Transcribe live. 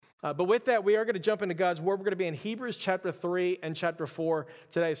But with that, we are going to jump into God's Word. We're going to be in Hebrews chapter 3 and chapter 4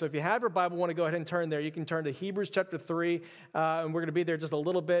 today. So if you have your Bible, want to go ahead and turn there, you can turn to Hebrews chapter 3, and we're going to be there just a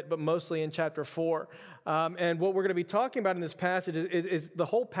little bit, but mostly in chapter 4. And what we're going to be talking about in this passage is the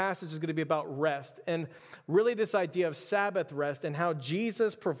whole passage is going to be about rest, and really this idea of Sabbath rest and how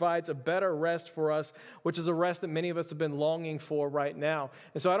Jesus provides a better rest for us, which is a rest that many of us have been longing for right now.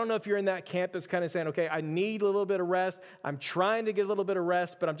 And so I don't know if you're in that camp that's kind of saying, okay, I need a little bit of rest. I'm trying to get a little bit of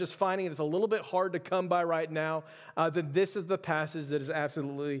rest, but I'm just finding it's a little bit hard to come by right now. Then this is the passage that is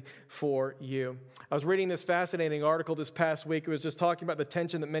absolutely for you. I was reading this fascinating article this past week. It was just talking about the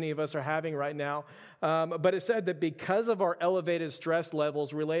tension that many of us are having right now. But it said that because of our elevated stress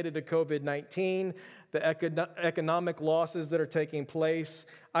levels related to COVID-19, the economic losses that are taking place,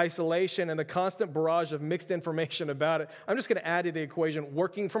 isolation, and the constant barrage of mixed information about it. I'm just going to add to the equation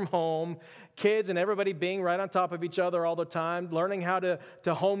working from home, kids and everybody being right on top of each other all the time, learning how to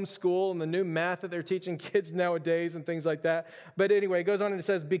homeschool and the new math that they're teaching kids nowadays and things like that. But anyway, it goes on and it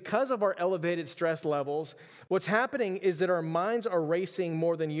says, because of our elevated stress levels, what's happening is that our minds are racing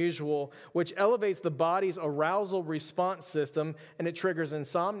more than usual, which elevates the body's arousal response system, and it triggers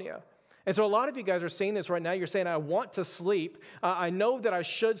insomnia. And so a lot of you guys are seeing this right now. You're saying, I want to sleep. I know that I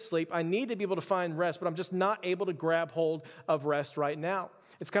should sleep. I need to be able to find rest, but I'm just not able to grab hold of rest right now.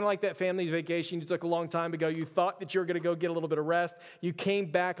 It's kind of like that family vacation you took a long time ago. You thought that you were going to go get a little bit of rest. You came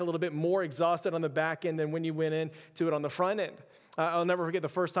back a little bit more exhausted on the back end than when you went into it on the front end. I'll never forget the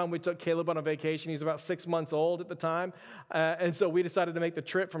first time we took Caleb on a vacation. He was about 6 months old at the time. And so we decided to make the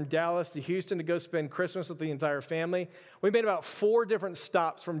trip from Dallas to Houston to go spend Christmas with the entire family. We made about 4 different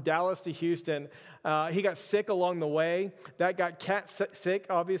stops from Dallas to Houston. He got sick along the way. That got Kat sick,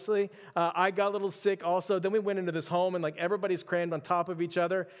 obviously. I got a little sick also. Then we went into this home, and like everybody's crammed on top of each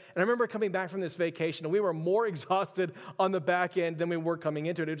other. And I remember coming back from this vacation, and we were more exhausted on the back end than we were coming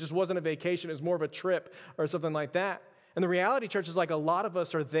into it. It just wasn't a vacation. It was more of a trip or something like that. And the reality, church, is like a lot of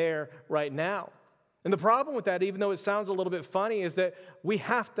us are there right now. And the problem with that, even though it sounds a little bit funny, is that we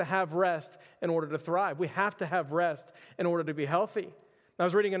have to have rest in order to thrive. We have to have rest in order to be healthy. I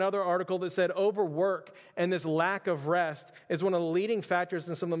was reading another article that said overwork and this lack of rest is one of the leading factors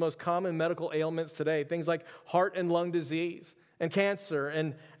in some of the most common medical ailments today. Things like heart and lung disease and cancer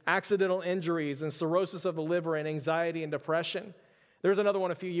and accidental injuries and cirrhosis of the liver and anxiety and depression. There's another one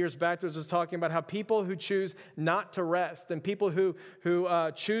a few years back that was just talking about how people who choose not to rest and people who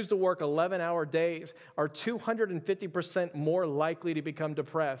choose to work 11-hour days are 250% more likely to become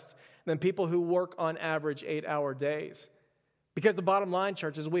depressed than people who work on average 8-hour days. Because the bottom line,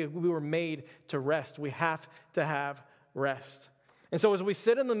 church, is we were made to rest. We have to have rest. And so as we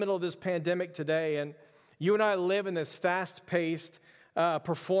sit in the middle of this pandemic today, and you and I live in this fast-paced,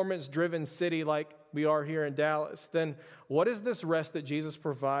 performance-driven city like we are here in Dallas, then what is this rest that Jesus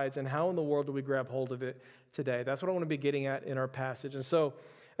provides, and how in the world do we grab hold of it today? That's what I want to be getting at in our passage. And so,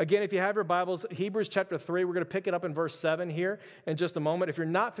 again, if you have your Bibles, Hebrews chapter 3, we're going to pick it up in verse 7 here in just a moment. If you're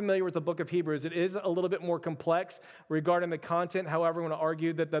not familiar with the book of Hebrews, it is a little bit more complex regarding the content. However, I'm going to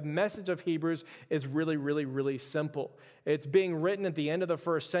argue that the message of Hebrews is really, really, really simple. It's being written at the end of the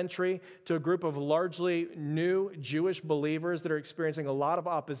first century to a group of largely new Jewish believers that are experiencing a lot of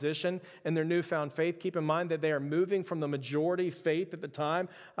opposition in their newfound faith. Keep in mind that they are moving from the majority faith at the time,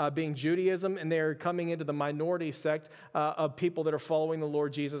 being Judaism, and they are coming into the minority sect of people that are following the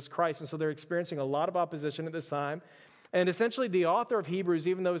Lord Jesus Christ. And so they're experiencing a lot of opposition at this time. And essentially, the author of Hebrews,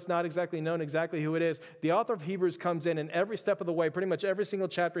 even though it's not exactly known exactly who it is, the author of Hebrews comes in, and every step of the way, pretty much every single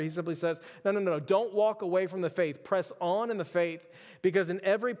chapter, he simply says, no, don't walk away from the faith. Press on in the faith, because in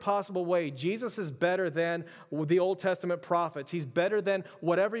every possible way, Jesus is better than the Old Testament prophets. He's better than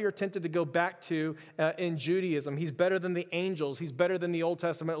whatever you're tempted to go back to in Judaism. He's better than the angels. He's better than the Old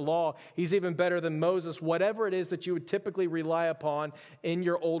Testament law. He's even better than Moses, whatever it is that you would typically rely upon in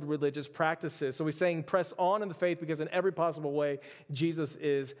your old religious practices. So he's saying press on in the faith, because in every possible way, Jesus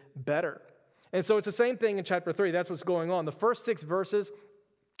is better. And so it's the same thing in chapter 3. That's what's going on. The first 6 verses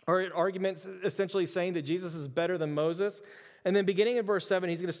are arguments essentially saying that Jesus is better than Moses. And then beginning in verse 7,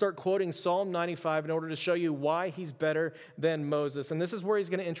 he's going to start quoting Psalm 95 in order to show you why he's better than Moses. And this is where he's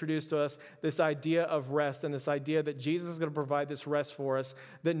going to introduce to us this idea of rest, and this idea that Jesus is going to provide this rest for us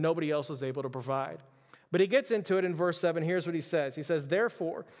that nobody else was able to provide. But he gets into it in verse 7. Here's what he says. He says,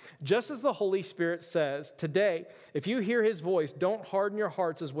 therefore, just as the Holy Spirit says, today, if you hear his voice, don't harden your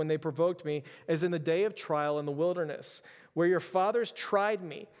hearts as when they provoked me, as in the day of trial in the wilderness, where your fathers tried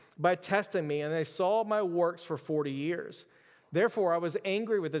me by testing me, and they saw my works for 40 years. Therefore, I was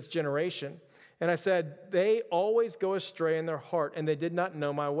angry with this generation, and I said, they always go astray in their heart, and they did not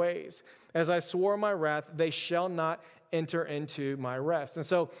know my ways. As I swore in my wrath, they shall not enter into my rest. And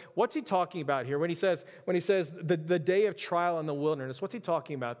so what's he talking about here when he says the day of trial in the wilderness? What's he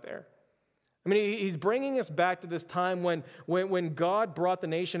talking about there? I mean, he's bringing us back to this time when God brought the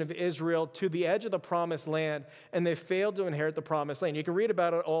nation of Israel to the edge of the promised land, and they failed to inherit the promised land. You can read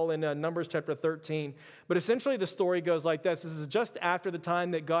about it all in Numbers chapter 13. But essentially, the story goes like this. This is just after the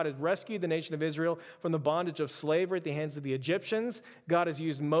time that God has rescued the nation of Israel from the bondage of slavery at the hands of the Egyptians. God has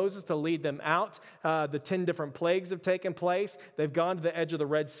used Moses to lead them out. The 10 different plagues have taken place. They've gone to the edge of the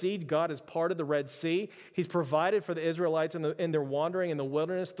Red Sea. God has parted the Red Sea. He's provided for the Israelites in their wandering in the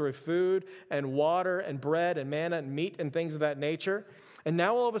wilderness through food and water and bread and manna and meat and things of that nature. And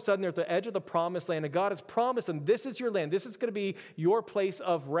now all of a sudden they're at the edge of the promised land, and God has promised them, this is your land. This is going to be your place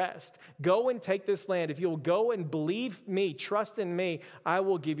of rest. Go and take this land. If you'll go and believe me, trust in me, I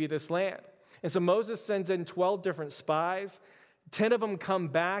will give you this land. And so Moses sends in 12 different spies. 10 of them come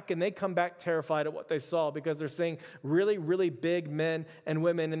back, and they come back terrified at what they saw because they're seeing really, really big men and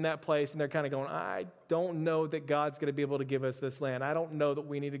women in that place, and they're kind of going, I don't know that God's going to be able to give us this land. I don't know that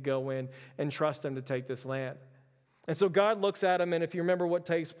we need to go in and trust him to take this land. And so God looks at them, and if you remember what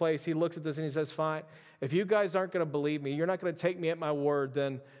takes place, he looks at this and he says, fine, if you guys aren't going to believe me, you're not going to take me at my word,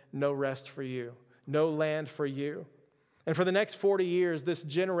 then no rest for you, no land for you. And for the next 40 years, this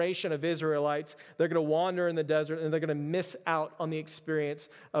generation of Israelites, they're going to wander in the desert, and they're going to miss out on the experience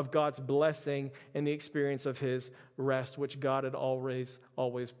of God's blessing and the experience of his rest, which God had always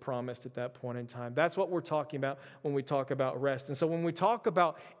promised at that point in time. That's what we're talking about when we talk about rest. And so when we talk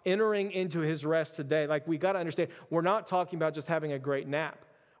about entering into his rest today, like we got to understand, we're not talking about just having a great nap.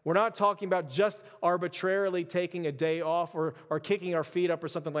 We're not talking about just arbitrarily taking a day off or kicking our feet up or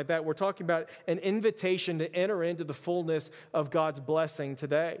something like that. We're talking about an invitation to enter into the fullness of God's blessing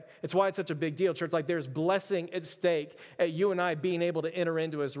today. It's why it's such a big deal, church. Like there's blessing at stake at you and I being able to enter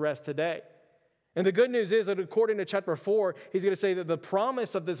into his rest today. And the good news is that according to chapter 4, he's going to say that the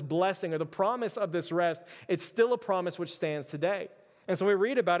promise of this blessing or the promise of this rest, it's still a promise which stands today. And so we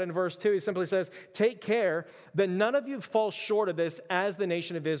read about it in verse 2. He simply says, take care that none of you fall short of this as the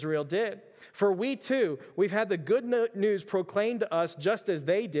nation of Israel did. For we too, we've had the good news proclaimed to us just as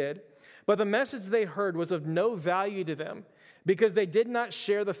they did, but the message they heard was of no value to them because they did not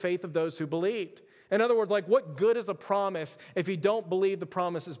share the faith of those who believed. In other words, like what good is a promise if you don't believe the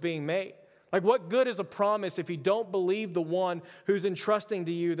promise is being made? Like what good is a promise if you don't believe the one who's entrusting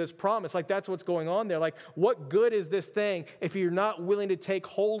to you this promise? Like that's what's going on there. Like what good is this thing if you're not willing to take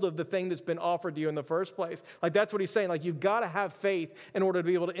hold of the thing that's been offered to you in the first place? Like that's what he's saying. Like you've got to have faith in order to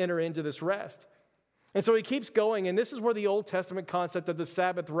be able to enter into this rest. And so he keeps going, and this is where the Old Testament concept of the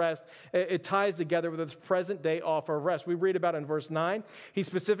Sabbath rest, it ties together with its present day offer of rest. We read about it in verse 9. He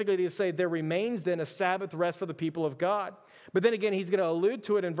specifically to say, there remains then a Sabbath rest for the people of God. But then again, he's going to allude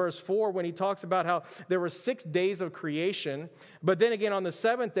to it in verse 4 when he talks about how there were 6 days of creation. But then again, on the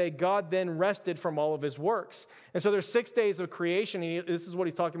 7th day, God then rested from all of his works. And so there's 6 days of creation. This is what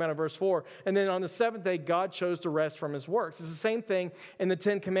he's talking about in verse 4. And then on the 7th day, God chose to rest from his works. It's the same thing in the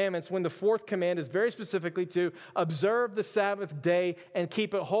 10 Commandments when the 4th command is very specifically to observe the Sabbath day and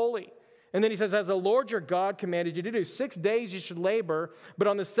keep it holy. And then he says, as the Lord your God commanded you to do, 6 days you should labor, but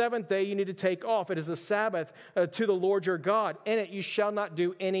on the 7th day you need to take off. It is a Sabbath to the Lord your God. In it you shall not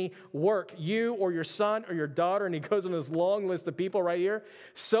do any work, you or your son or your daughter. And he goes on this long list of people right here,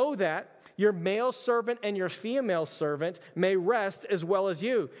 so that your male servant and your female servant may rest as well as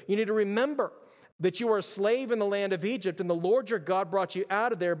you. You need to remember that you are a slave in the land of Egypt, and the Lord your God brought you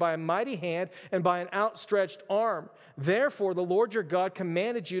out of there by a mighty hand and by an outstretched arm. Therefore, the Lord your God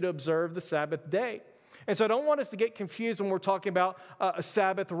commanded you to observe the Sabbath day. And so I don't want us to get confused when we're talking about a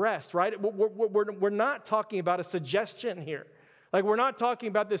Sabbath rest, right? We're not talking about a suggestion here. Like we're not talking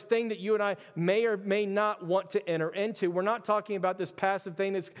about this thing that you and I may or may not want to enter into. We're not talking about this passive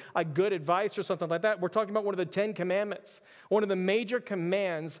thing that's like good advice or something like that. We're talking about one of the 10 commandments, one of the major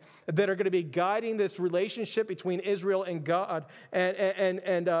commands that are going to be guiding this relationship between Israel and God and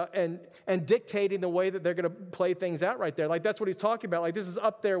dictating the way that they're going to play things out right there. Like that's what he's talking about. Like this is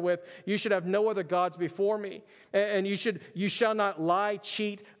up there with, you should have no other gods before me. And you shall not lie,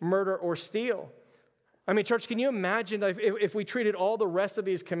 cheat, murder, or steal. I mean, church, can you imagine if we treated all the rest of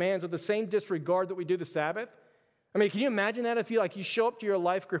these commands with the same disregard that we do the Sabbath? I mean, can you imagine that if you show up to your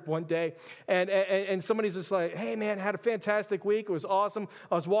life group one day and somebody's just like, hey, man, had a fantastic week. It was awesome.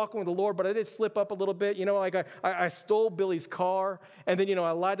 I was walking with the Lord, but I did slip up a little bit. You know, like I stole Billy's car, and then,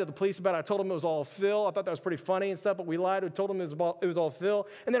 I lied to the police about it. I told him it was all Phil. I thought that was pretty funny and stuff, but we lied. We told him it was all Phil.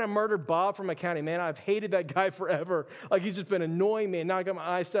 And then I murdered Bob from accounting. Man, I've hated that guy forever. Like, he's just been annoying me, and now I got my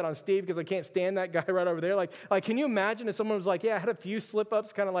eyes set on Steve because I can't stand that guy right over there. Like, can you imagine if someone was like, yeah, I had a few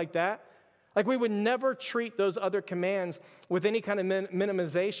slip-ups kind of like that? Like we would never treat those other commands with any kind of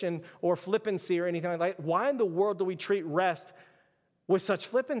minimization or flippancy or anything like that. Why in the world do we treat rest with such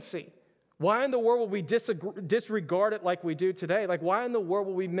flippancy? Why in the world will we disregard it like we do today? Like why in the world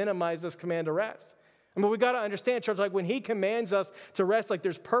will we minimize this command to rest? I mean, we got to understand, church, like when he commands us to rest, like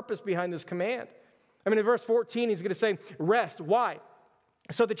there's purpose behind this command. I mean, in verse 14, he's going to say, rest. Why?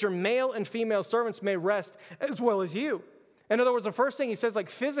 So that your male and female servants may rest as well as you. In other words, the first thing he says, like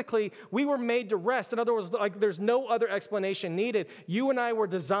physically, we were made to rest. In other words, like there's no other explanation needed. You and I were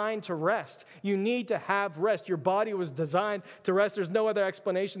designed to rest. You need to have rest. Your body was designed to rest. There's no other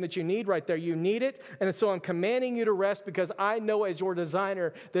explanation that you need right there. You need it. And so I'm commanding you to rest because I know as your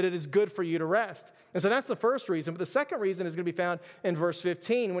designer that it is good for you to rest. And so that's the first reason. But the second reason is going to be found in verse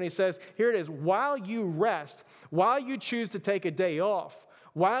 15 when he says, here it is, while you rest, while you choose to take a day off,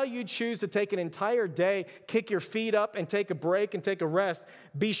 while you choose to take an entire day, kick your feet up and take a break and take a rest,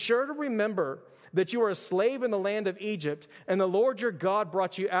 be sure to remember that you are a slave in the land of Egypt, and the Lord your God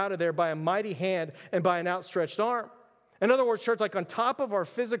brought you out of there by a mighty hand and by an outstretched arm. In other words, church, like on top of our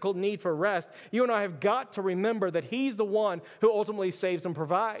physical need for rest, you and I have got to remember that he's the one who ultimately saves and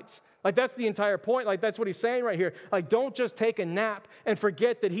provides. Like that's the entire point. Like that's what he's saying right here. Like don't just take a nap and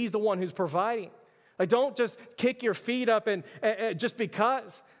forget that he's the one who's providing. Like, don't just kick your feet up and just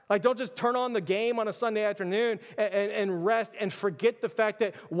because. Like, don't just turn on the game on a Sunday afternoon and rest and forget the fact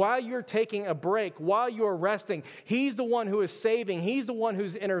that while you're taking a break, while you're resting, he's the one who is saving. He's the one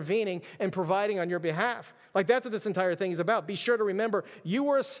who's intervening and providing on your behalf. Like, that's what this entire thing is about. Be sure to remember, you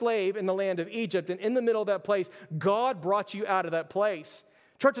were a slave in the land of Egypt, and in the middle of that place, God brought you out of that place.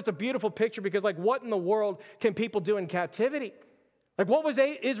 Church, it's a beautiful picture because, like, what in the world can people do in captivity? Like, what was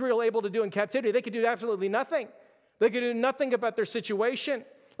Israel able to do in captivity? They could do absolutely nothing. They could do nothing about their situation.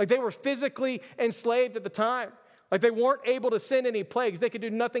 Like, they were physically enslaved at the time. Like, they weren't able to send any plagues. They could do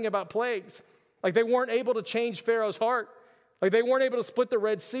nothing about plagues. Like, they weren't able to change Pharaoh's heart. Like, they weren't able to split the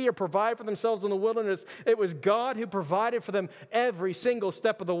Red Sea or provide for themselves in the wilderness. It was God who provided for them every single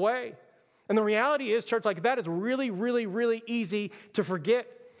step of the way. And the reality is, church, like that is really, really, really easy to forget,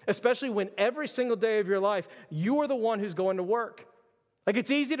 especially when every single day of your life, you are the one who's going to work. Like,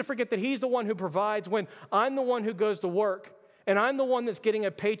 it's easy to forget that he's the one who provides when I'm the one who goes to work, and I'm the one that's getting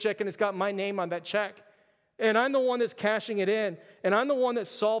a paycheck and it's got my name on that check, and I'm the one that's cashing it in, and I'm the one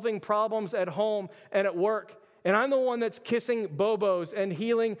that's solving problems at home and at work, and I'm the one that's kissing bobos and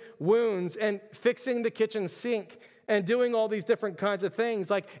healing wounds and fixing the kitchen sink and doing all these different kinds of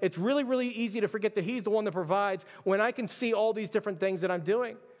things. Like, it's really, really easy to forget that he's the one that provides when I can see all these different things that I'm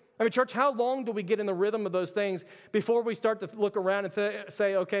doing. I mean, church, how long do we get in the rhythm of those things before we start to look around and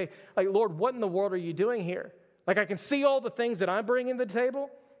say, okay, like, Lord, what in the world are you doing here? Like, I can see all the things that I'm bringing to the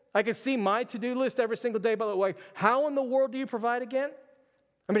table. I can see my to-do list every single day. By the way, how in the world do you provide again?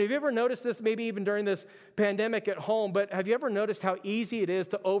 I mean, have you ever noticed this, maybe even during this pandemic at home, but have you ever noticed how easy it is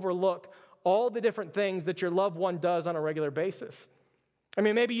to overlook all the different things that your loved one does on a regular basis? I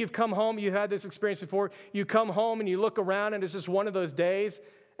mean, maybe you've come home, you've had this experience before, you come home and you look around and it's just one of those days,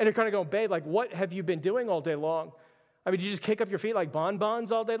 and you're kind of going, babe, like, what have you been doing all day long? I mean, did you just kick up your feet like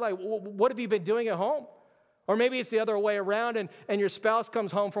bonbons all day? Like, what have you been doing at home? Or maybe it's the other way around, and your spouse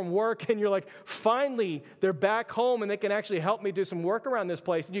comes home from work, and you're like, finally, they're back home, and they can actually help me do some work around this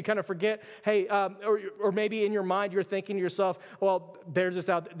place. And you kind of forget, hey, or maybe in your mind, you're thinking to yourself, well, they're just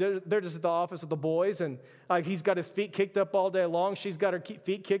at the office with the boys, and he's got his feet kicked up all day long. She's got her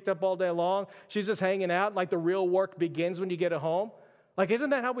feet kicked up all day long. She's just hanging out. Like, the real work begins when you get at home. Like, isn't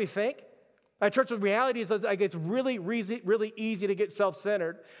that how we think? Church, the reality is like it's really, really easy to get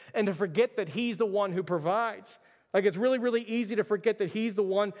self-centered and to forget that he's the one who provides. Like, it's really, really easy to forget that he's the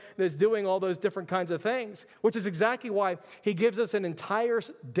one that's doing all those different kinds of things, which is exactly why he gives us an entire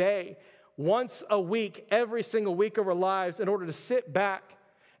day, once a week, every single week of our lives, in order to sit back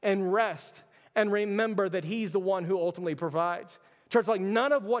and rest and remember that he's the one who ultimately provides. Church, like,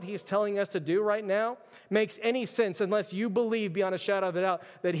 none of what he's telling us to do right now makes any sense unless you believe beyond a shadow of a doubt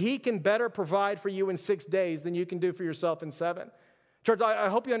that he can better provide for you in 6 days than you can do for yourself in 7. Church, I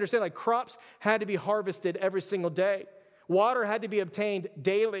hope you understand, like, crops had to be harvested every single day. Water had to be obtained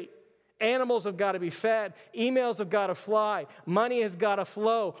daily. Animals have got to be fed. Emails have got to fly. Money has got to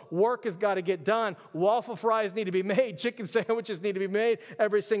flow. Work has got to get done. Waffle fries need to be made. Chicken sandwiches need to be made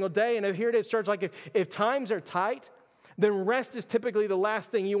every single day. And here it is, church, like, if times are tight, then rest is typically the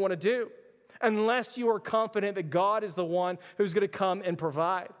last thing you want to do, unless you are confident that God is the one who's going to come and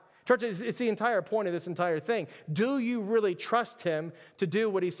provide. Church, it's the entire point of this entire thing. Do you really trust him to do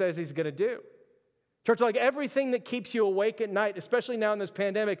what he says he's going to do? Church, like, everything that keeps you awake at night, especially now in this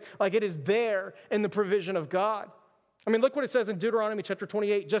pandemic, like, it is there in the provision of God. I mean, look what it says in Deuteronomy chapter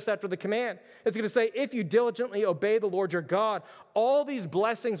 28, just after the command. It's going to say, if you diligently obey the Lord your God, all these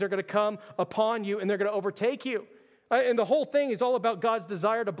blessings are going to come upon you and they're going to overtake you. And the whole thing is all about God's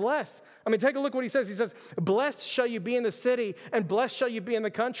desire to bless. I mean, take a look what he says. He says, blessed shall you be in the city and blessed shall you be in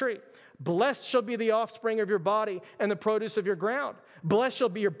the country. Blessed shall be the offspring of your body and the produce of your ground. Blessed shall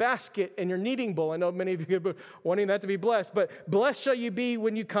be your basket and your kneading bowl. I know many of you are wanting that to be blessed, but blessed shall you be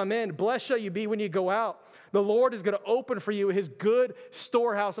when you come in. Blessed shall you be when you go out. The Lord is going to open for you his good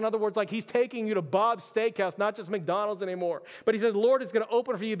storehouse. In other words, like he's taking you to Bob's Steakhouse, not just McDonald's anymore. But he says, the Lord is going to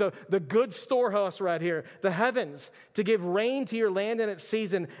open for you the good storehouse right here, the heavens, to give rain to your land in its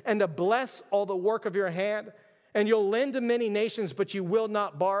season and to bless all the work of your hand. And you'll lend to many nations, but you will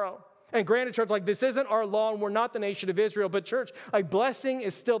not borrow. And granted, church, like this isn't our law and we're not the nation of Israel, but church, like blessing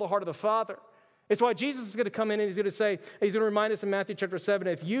is still the heart of the Father. It's why Jesus is going to come in and he's going to say, he's going to remind us in Matthew chapter 7,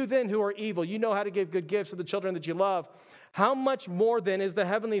 if you then who are evil, you know how to give good gifts to the children that you love, how much more then is the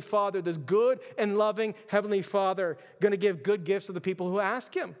Heavenly Father, this good and loving Heavenly Father, going to give good gifts to the people who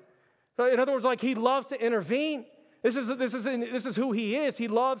ask him? In other words, like he loves to intervene. This is who he is. He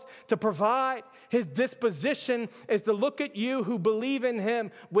loves to provide. His disposition is to look at you who believe in him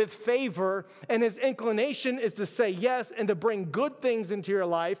with favor, and his inclination is to say yes and to bring good things into your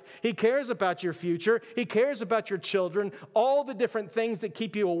life. He cares about your future. He cares about your children, all the different things that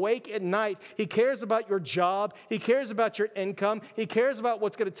keep you awake at night. He cares about your job. He cares about your income. He cares about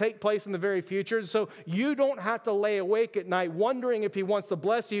what's going to take place in the very future. So you don't have to lay awake at night wondering if he wants to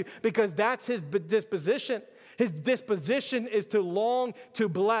bless you, because that's his disposition. His disposition is to long to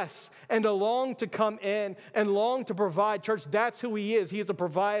bless and to long to come in and long to provide. Church, that's who he is. He is a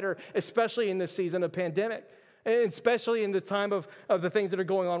provider, especially in this season of pandemic, and especially in the time of the things that are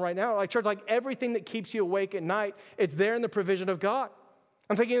going on right now. Like church, like everything that keeps you awake at night, it's there in the provision of God.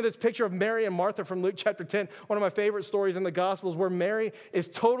 I'm thinking of this picture of Mary and Martha from Luke chapter 10, one of my favorite stories in the Gospels, where Mary is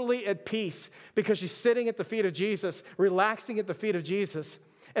totally at peace because she's sitting at the feet of Jesus, relaxing at the feet of Jesus.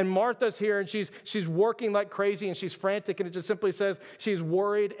 And Martha's here, and she's working like crazy, and she's frantic, and it just simply says she's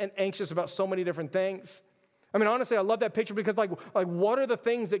worried and anxious about so many different things. I mean, honestly, I love that picture because, like what are the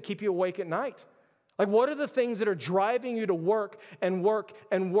things that keep you awake at night? Like, what are the things that are driving you to work and work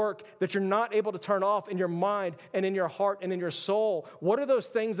and work that you're not able to turn off in your mind and in your heart and in your soul? What are those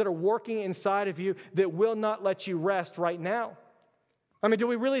things that are working inside of you that will not let you rest right now? I mean, do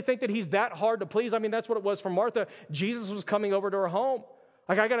we really think that he's that hard to please? I mean, that's what it was for Martha. Jesus was coming over to her home.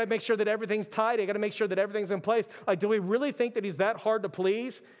 Like, I got to make sure that everything's tidy. I got to make sure that everything's in place. Like, do we really think that he's that hard to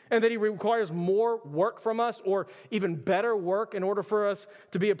please and that he requires more work from us or even better work in order for us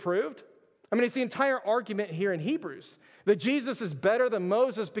to be approved? I mean, it's the entire argument here in Hebrews that Jesus is better than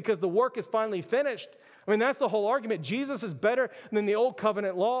Moses because the work is finally finished. I mean, that's the whole argument. Jesus is better than the old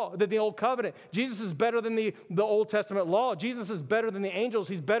covenant law, than the old covenant. Jesus is better than the Old Testament law. Jesus is better than the angels.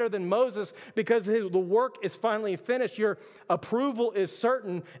 He's better than Moses because the work is finally finished. Your approval is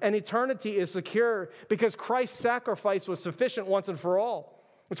certain and eternity is secure because Christ's sacrifice was sufficient once and for all.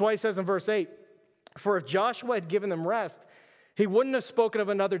 That's why he says in verse 8, for if Joshua had given them rest, he wouldn't have spoken of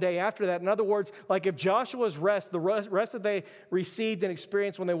another day after that. In other words, like if Joshua's rest, the rest that they received and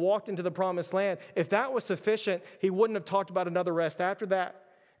experienced when they walked into the promised land, if that was sufficient, he wouldn't have talked about another rest after that.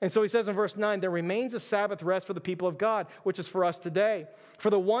 And so he says in verse 9, there remains a Sabbath rest for the people of God, which is for us today. For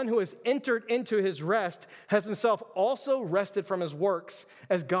the one who has entered into his rest has himself also rested from his works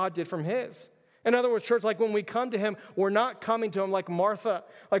as God did from his. In other words, church, like when we come to him, we're not coming to him like Martha,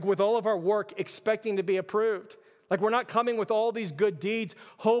 like with all of our work, expecting to be approved. Like we're not coming with all these good deeds,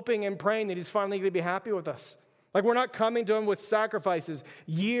 hoping and praying that he's finally going to be happy with us. Like we're not coming to him with sacrifices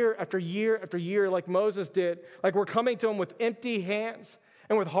year after year after year like Moses did. Like we're coming to him with empty hands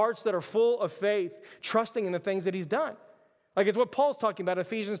and with hearts that are full of faith, trusting in the things that he's done. Like it's what Paul's talking about in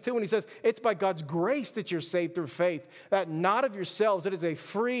Ephesians 2 when he says, it's by God's grace that you're saved through faith, that not of yourselves. It is a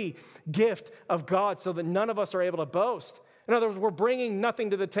free gift of God so that none of us are able to boast. In other words, we're bringing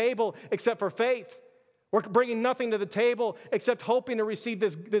nothing to the table except for faith. We're bringing nothing to the table except hoping to receive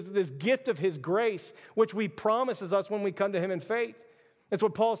this gift of his grace, which he promises us when we come to him in faith. That's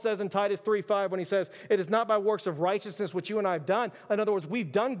what Paul says in Titus 3:5 when he says, it is not by works of righteousness which you and I have done. In other words,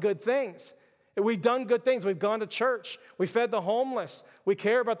 we've done good things. We've done good things. We've gone to church. We fed the homeless. We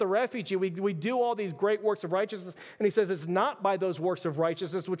care about the refugee. We do all these great works of righteousness. And he says it's not by those works of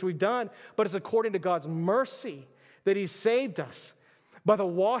righteousness which we've done, but it's according to God's mercy that he's saved us, by the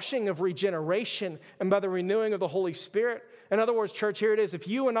washing of regeneration and by the renewing of the Holy Spirit. In other words, church, here it is. If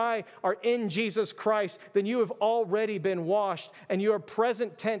you and I are in Jesus Christ, then you have already been washed and you are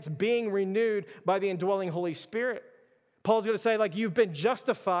present tense being renewed by the indwelling Holy Spirit. Paul's going to say, like, you've been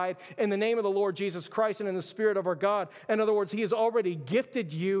justified in the name of the Lord Jesus Christ and in the Spirit of our God. In other words, he has already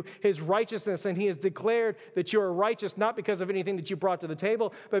gifted you his righteousness, and he has declared that you are righteous, not because of anything that you brought to the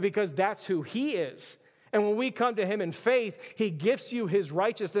table, but because that's who he is. And when we come to him in faith, he gifts you his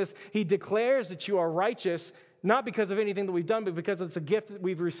righteousness. He declares that you are righteous, not because of anything that we've done, but because it's a gift that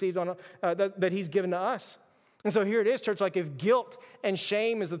we've received that he's given to us. And so here it is, church, like if guilt and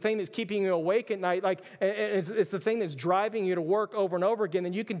shame is the thing that's keeping you awake at night, like it's the thing that's driving you to work over and over again,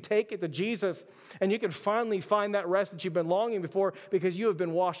 then you can take it to Jesus and you can finally find that rest that you've been longing for because you have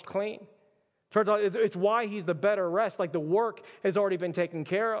been washed clean. Church, it's why he's the better rest, like the work has already been taken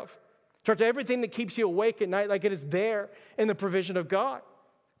care of. Church, everything that keeps you awake at night, like it is there in the provision of God.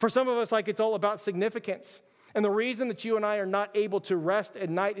 For some of us, like it's all about significance. And the reason that you and I are not able to rest at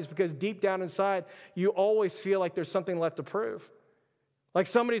night is because deep down inside, you always feel like there's something left to prove. Like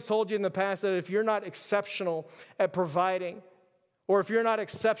somebody's told you in the past that if you're not exceptional at providing, or if you're not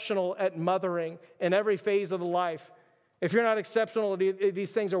exceptional at mothering in every phase of the life, if you're not exceptional at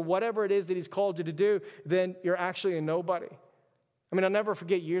these things or whatever it is that he's called you to do, then you're actually a nobody. I mean, I'll never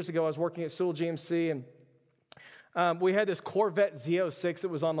forget years ago, I was working at Sewell GMC, and we had this Corvette Z06 that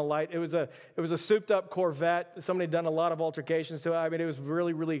was on the light. It was a souped-up Corvette. Somebody had done a lot of altercations to it. I mean, it was a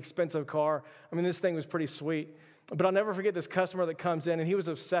really, really expensive car. I mean, this thing was pretty sweet. But I'll never forget this customer that comes in, and he was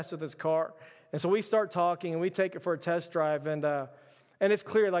obsessed with this car. And so we start talking, and we take it for a test drive, and it's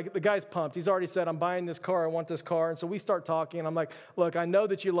clear, like, the guy's pumped. He's already said, I'm buying this car. I want this car. And so we start talking, and I'm like, look, I know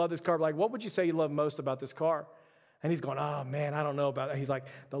that you love this car, but like, what would you say you love most about this car? And he's going, oh, man, I don't know about that. He's like,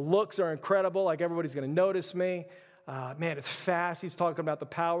 the looks are incredible. Like, everybody's going to notice me. Man, it's fast. He's talking about the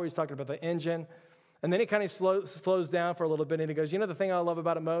power. He's talking about the engine. And then he kind of slows down for a little bit, and he goes, you know the thing I love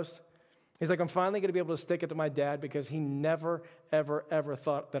about it most? He's like, I'm finally going to be able to stick it to my dad because he never, ever, ever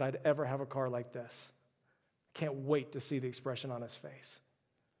thought that I'd ever have a car like this. Can't wait to see the expression on his face.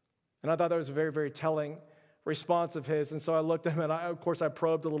 And I thought that was a very, very telling response of his. And so I looked at him, and of course I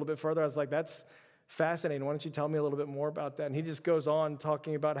probed a little bit further. I was like, that's fascinating. Why don't you tell me a little bit more about that? And he just goes on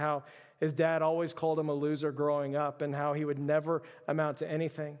talking about how his dad always called him a loser growing up and how he would never amount to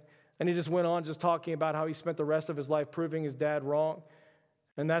anything. And he just went on just talking about how he spent the rest of his life proving his dad wrong.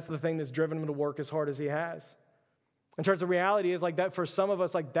 And that's the thing that's driven him to work as hard as he has. And church, the reality is like that for some of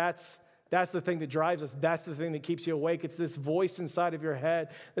us, like that's the thing that drives us. That's the thing that keeps you awake. It's this voice inside of your head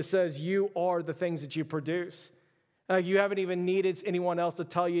that says you are the things that you produce. You haven't even needed anyone else to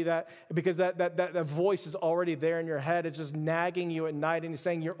tell you that because that voice is already there in your head. It's just nagging you at night and he's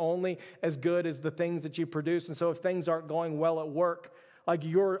saying you're only as good as the things that you produce. And so if things aren't going well at work, like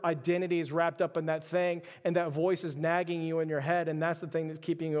your identity is wrapped up in that thing and that voice is nagging you in your head, and that's the thing that's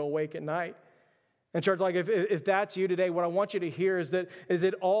keeping you awake at night. And church, like if that's you today, what I want you to hear is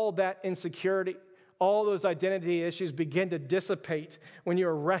that all that insecurity, all those identity issues begin to dissipate when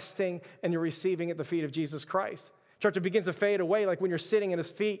you're resting and you're receiving at the feet of Jesus Christ. Church, it begins to fade away like when you're sitting at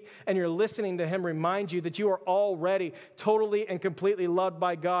his feet and you're listening to him remind you that you are already totally and completely loved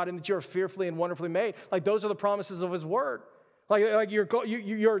by God and that you're fearfully and wonderfully made. Like those are the promises of his word. Like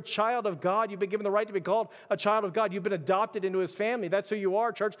you're a child of God. You've been given the right to be called a child of God. You've been adopted into his family. That's who you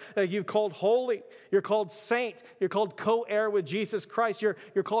are, church. You're called holy. You're called saint. You're called co-heir with Jesus Christ. You're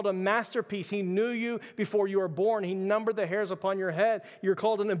called a masterpiece. He knew you before you were born. He numbered the hairs upon your head. You're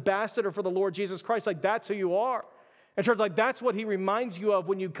called an ambassador for the Lord Jesus Christ. Like that's who you are. And church, like that's what he reminds you of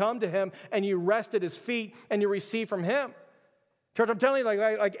when you come to him and you rest at his feet and you receive from him. Church, I'm telling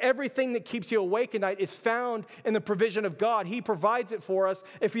you, like everything that keeps you awake at night is found in the provision of God. He provides it for us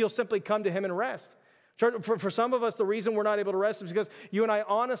if you'll simply come to him and rest. Church, for some of us, the reason we're not able to rest is because you and I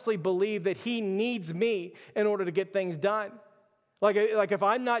honestly believe that he needs me in order to get things done. Like if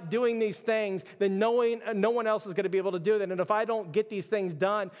I'm not doing these things, then no one else is going to be able to do that. And if I don't get these things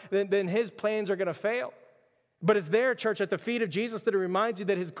done, then his plans are going to fail. But it's there, church, at the feet of Jesus that it reminds you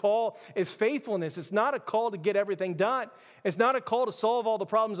that his call is faithfulness. It's not a call to get everything done. It's not a call to solve all the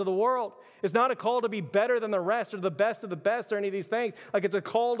problems of the world. It's not a call to be better than the rest or the best of the best or any of these things. Like it's a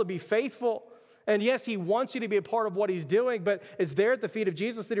call to be faithful. And yes, he wants you to be a part of what he's doing, but it's there at the feet of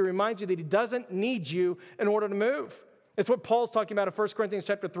Jesus that he reminds you that he doesn't need you in order to move. It's what Paul's talking about in 1 Corinthians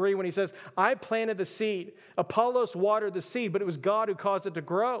chapter 3 when he says, I planted the seed, Apollos watered the seed, but it was God who caused it to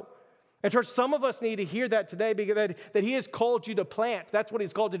grow. And church, some of us need to hear that today because that he has called you to plant. That's what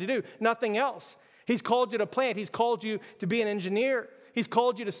he's called you to do, nothing else. He's called you to plant. He's called you to be an engineer. He's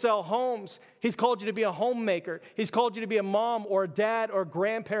called you to sell homes. He's called you to be a homemaker. He's called you to be a mom or a dad or a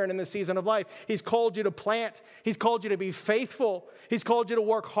grandparent in this season of life. He's called you to plant. He's called you to be faithful. He's called you to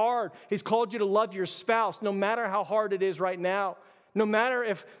work hard. He's called you to love your spouse no matter how hard it is right now. No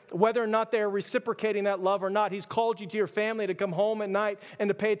matter whether or not they're reciprocating that love or not. He's called you to your family to come home at night and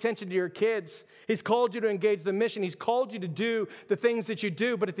to pay attention to your kids. He's called you to engage the mission. He's called you to do the things that you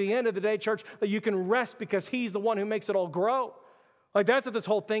do. But at the end of the day, church, that you can rest because he's the one who makes it all grow. Like, that's what this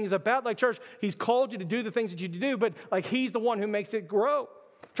whole thing is about. Like, church, he's called you to do the things that you do, but like, he's the one who makes it grow.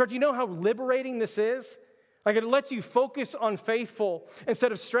 Church, you know how liberating this is? Like, it lets you focus on faithful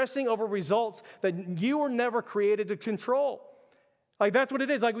instead of stressing over results that you were never created to control. Like, that's what it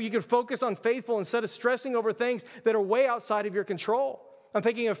is. Like, you can focus on faithful instead of stressing over things that are way outside of your control. I'm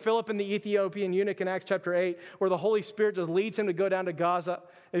thinking of Philip and the Ethiopian eunuch in Acts chapter 8, where the Holy Spirit just leads him to go down to Gaza.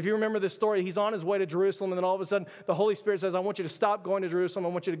 If you remember this story, he's on his way to Jerusalem, and then all of a sudden, the Holy Spirit says, I want you to stop going to Jerusalem. I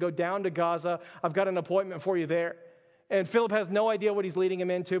want you to go down to Gaza. I've got an appointment for you there. And Philip has no idea what he's leading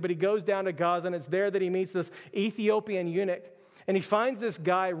him into, but he goes down to Gaza, and it's there that he meets this Ethiopian eunuch. And he finds this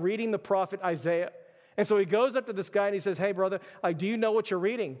guy reading the prophet Isaiah. And so he goes up to this guy and he says, hey, brother, do you know what you're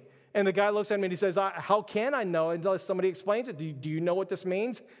reading? And the guy looks at him and he says, how can I know unless somebody explains it? Do you know what this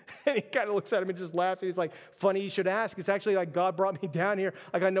means? And he kind of looks at him and just laughs. And he's like, funny you should ask. It's actually like God brought me down here.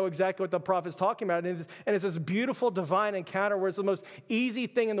 Like, I know exactly what the prophet's talking about. And it's this beautiful divine encounter where it's the most easy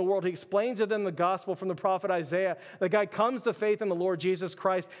thing in the world. He explains it in the gospel from the prophet Isaiah. The guy comes to faith in the Lord Jesus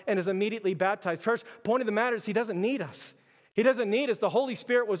Christ and is immediately baptized. Church, point of the matter is he doesn't need us. He doesn't need us. The Holy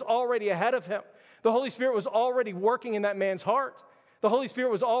Spirit was already ahead of him. The Holy Spirit was already working in that man's heart. The Holy Spirit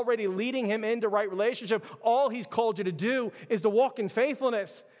was already leading him into right relationship. All he's called you to do is to walk in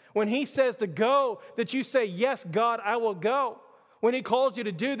faithfulness. When he says to go, that you say, yes, God, I will go. When he calls you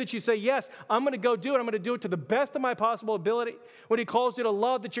to do, that you say, yes, I'm going to go do it. I'm going to do it to the best of my possible ability. When he calls you to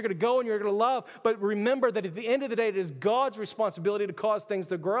love, that you're going to go and you're going to love. But remember that at the end of the day, it is God's responsibility to cause things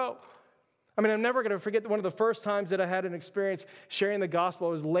to grow. I mean, I'm never going to forget one of the first times that I had an experience sharing the gospel.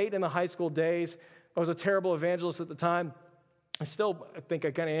 I was late in the high school days. I was a terrible evangelist at the time. I think I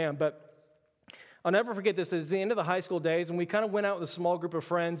kind of am, but I'll never forget this. It's the end of the high school days, and we kind of went out with a small group of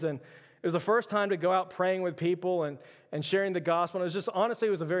friends, and it was the first time to go out praying with people and sharing the gospel. And it was just, honestly,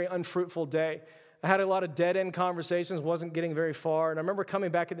 it was a very unfruitful day. I had a lot of dead-end conversations, wasn't getting very far, and I remember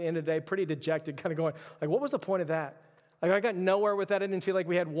coming back at the end of the day pretty dejected, kind of going, like, what was the point of that? Like, I got nowhere with that. I didn't feel like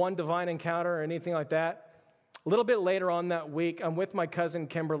we had one divine encounter or anything like that. A little bit later on that week, I'm with my cousin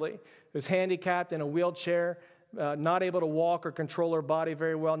Kimberly, who's handicapped in a wheelchair, not able to walk or control her body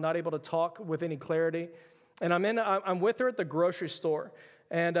very well, not able to talk with any clarity. And I'm with her at the grocery store.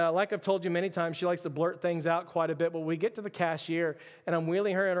 And like I've told you many times, she likes to blurt things out quite a bit. But we get to the cashier, and I'm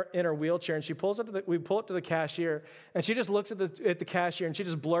wheeling her in her wheelchair, and we pull up to the cashier, and she just looks at the cashier, and she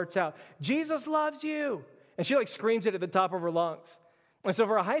just blurts out, Jesus loves you. And she like screams it at the top of her lungs. And so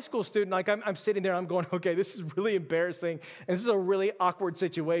for a high school student, like I'm sitting there, I'm going, okay, this is really embarrassing, and this is a really awkward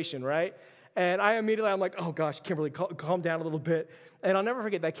situation, right? And I'm like, oh gosh, Kimberly, calm down a little bit. And I'll never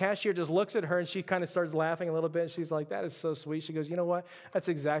forget, that cashier just looks at her, and she kind of starts laughing a little bit. And she's like, that is so sweet. She goes, you know what? That's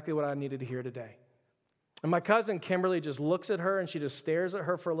exactly what I needed to hear today. And my cousin Kimberly just looks at her, and she just stares at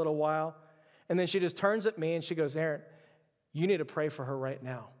her for a little while. And then she just turns at me, and she goes, Aaron, you need to pray for her right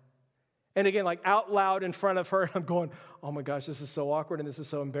now. And again, like out loud in front of her, I'm going, oh my gosh, this is so awkward and this is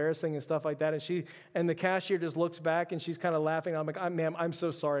so embarrassing and stuff like that. And the cashier just looks back and she's kind of laughing. I'm like, ma'am, I'm so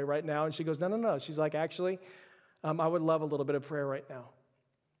sorry right now. And she goes, no. She's like, actually, I would love a little bit of prayer right now.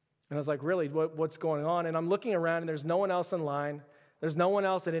 And I was like, really, what's going on? And I'm looking around and there's no one else in line. There's no one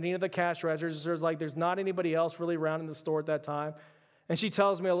else at any of the cash registers. There's not anybody else really around in the store at that time. And she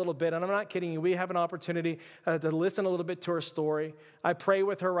tells me a little bit, and I'm not kidding you, we have an opportunity to listen a little bit to her story. I pray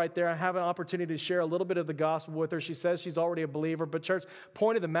with her right there. I have an opportunity to share a little bit of the gospel with her. She says she's already a believer. But church,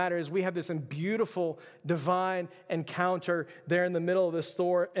 point of the matter is we have this beautiful divine encounter there in the middle of the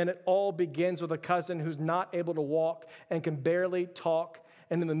store, and it all begins with a cousin who's not able to walk and can barely talk.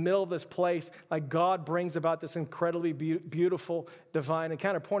 And in the middle of this place, like God brings about this incredibly beautiful divine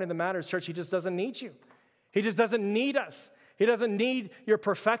encounter. Point of the matter is, church, he just doesn't need you. He just doesn't need us. He doesn't need your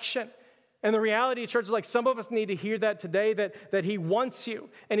perfection. And the reality, church, is like some of us need to hear that today, that he wants you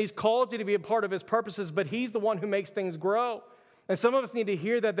and he's called you to be a part of his purposes, but he's the one who makes things grow. And some of us need to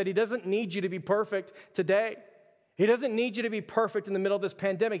hear that he doesn't need you to be perfect today. He doesn't need you to be perfect in the middle of this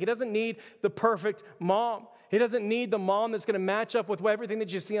pandemic. He doesn't need the perfect mom. He doesn't need the mom that's going to match up with everything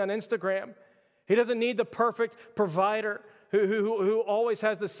that you see on Instagram. He doesn't need the perfect provider who always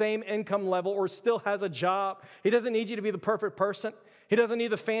has the same income level or still has a job. He doesn't need you to be the perfect person. He doesn't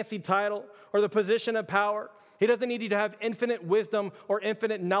need the fancy title or the position of power. He doesn't need you to have infinite wisdom or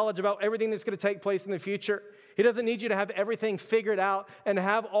infinite knowledge about everything that's going to take place in the future. He doesn't need you to have everything figured out and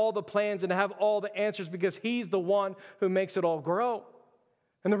have all the plans and have all the answers, because he's the one who makes it all grow.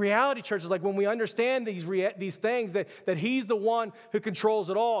 And the reality, church, is like when we understand these things, that he's the one who controls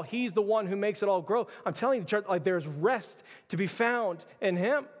it all. He's the one who makes it all grow. I'm telling you, church, like there's rest to be found in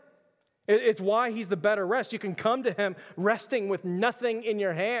him. It's why he's the better rest. You can come to him resting with nothing in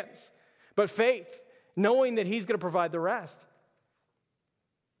your hands, but faith, knowing that he's going to provide the rest.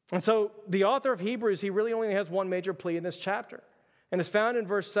 And so the author of Hebrews, he really only has one major plea in this chapter. And it's found in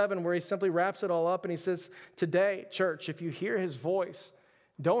verse 7 where he simply wraps it all up and he says, today, church, if you hear his voice,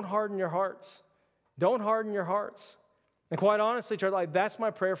 don't harden your hearts. Don't harden your hearts. And quite honestly, church, like that's my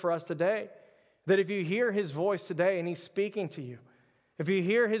prayer for us today. That if you hear his voice today and he's speaking to you, if you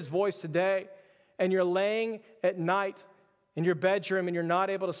hear his voice today and you're laying at night in your bedroom and you're not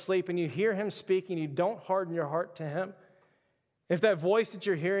able to sleep and you hear him speaking, you don't harden your heart to him. If that voice that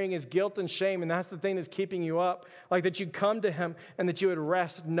you're hearing is guilt and shame and that's the thing that's keeping you up, like that you come to him and that you would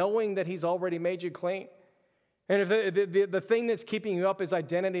rest knowing that he's already made you clean. And if the thing that's keeping you up is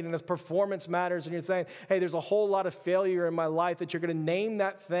identity and this performance matters and you're saying, hey, there's a whole lot of failure in my life, that you're going to name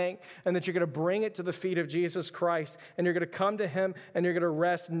that thing and that you're going to bring it to the feet of Jesus Christ and you're going to come to him and you're going to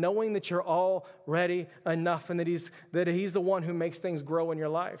rest knowing that you're already enough and that he's the one who makes things grow in your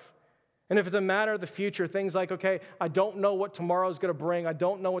life. And if it's a matter of the future, things like, okay, I don't know what tomorrow is going to bring. I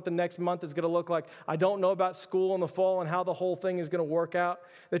don't know what the next month is going to look like. I don't know about school in the fall and how the whole thing is going to work out.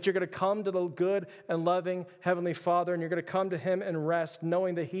 That you're going to come to the good and loving Heavenly Father and you're going to come to him and rest,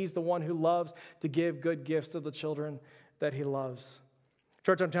 knowing that he's the one who loves to give good gifts to the children that he loves.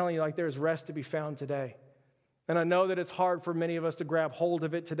 Church, I'm telling you, like there's rest to be found today. And I know that it's hard for many of us to grab hold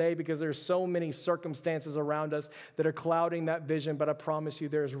of it today because there's so many circumstances around us that are clouding that vision, but I promise you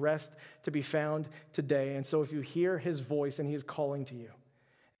there's rest to be found today. And so if you hear his voice and he is calling to you,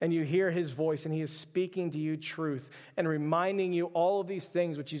 and you hear his voice and he is speaking to you truth and reminding you all of these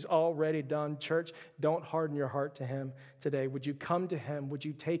things which he's already done, church, don't harden your heart to him today. Would you come to him? Would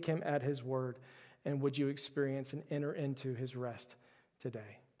you take him at his word? And would you experience and enter into his rest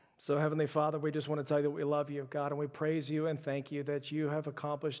today? So, Heavenly Father, we just want to tell you that we love you, God, and we praise you and thank you that you have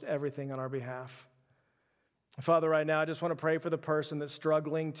accomplished everything on our behalf. Father, right now, I just want to pray for the person that's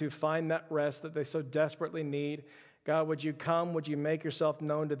struggling to find that rest that they so desperately need. God, would you come? Would you make yourself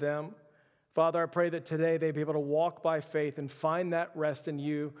known to them? Father, I pray that today they'd be able to walk by faith and find that rest in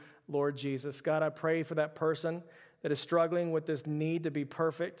you, Lord Jesus. God, I pray for that person that is struggling with this need to be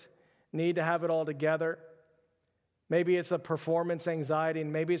perfect, need to have it all together. Maybe it's a performance anxiety,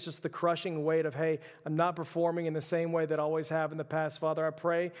 and maybe it's just the crushing weight of, hey, I'm not performing in the same way that I always have in the past. Father, I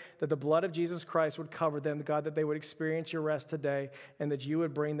pray that the blood of Jesus Christ would cover them, God, that they would experience your rest today and that you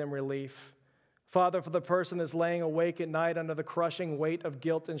would bring them relief. Father, for the person that's laying awake at night under the crushing weight of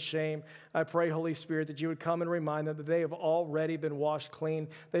guilt and shame, I pray, Holy Spirit, that you would come and remind them that they have already been washed clean.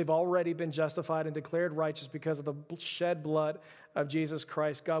 They've already been justified and declared righteous because of the shed blood of Jesus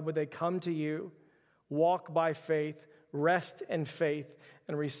Christ. God, would they come to you, walk by faith, rest in faith,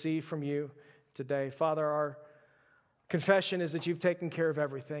 and receive from you today. Father, our confession is that you've taken care of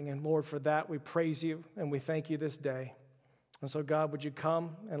everything. And Lord, for that we praise you and we thank you this day. And so God, would you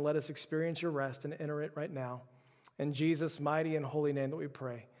come and let us experience your rest and enter it right now. In Jesus' mighty and holy name that we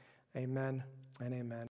pray. Amen and amen.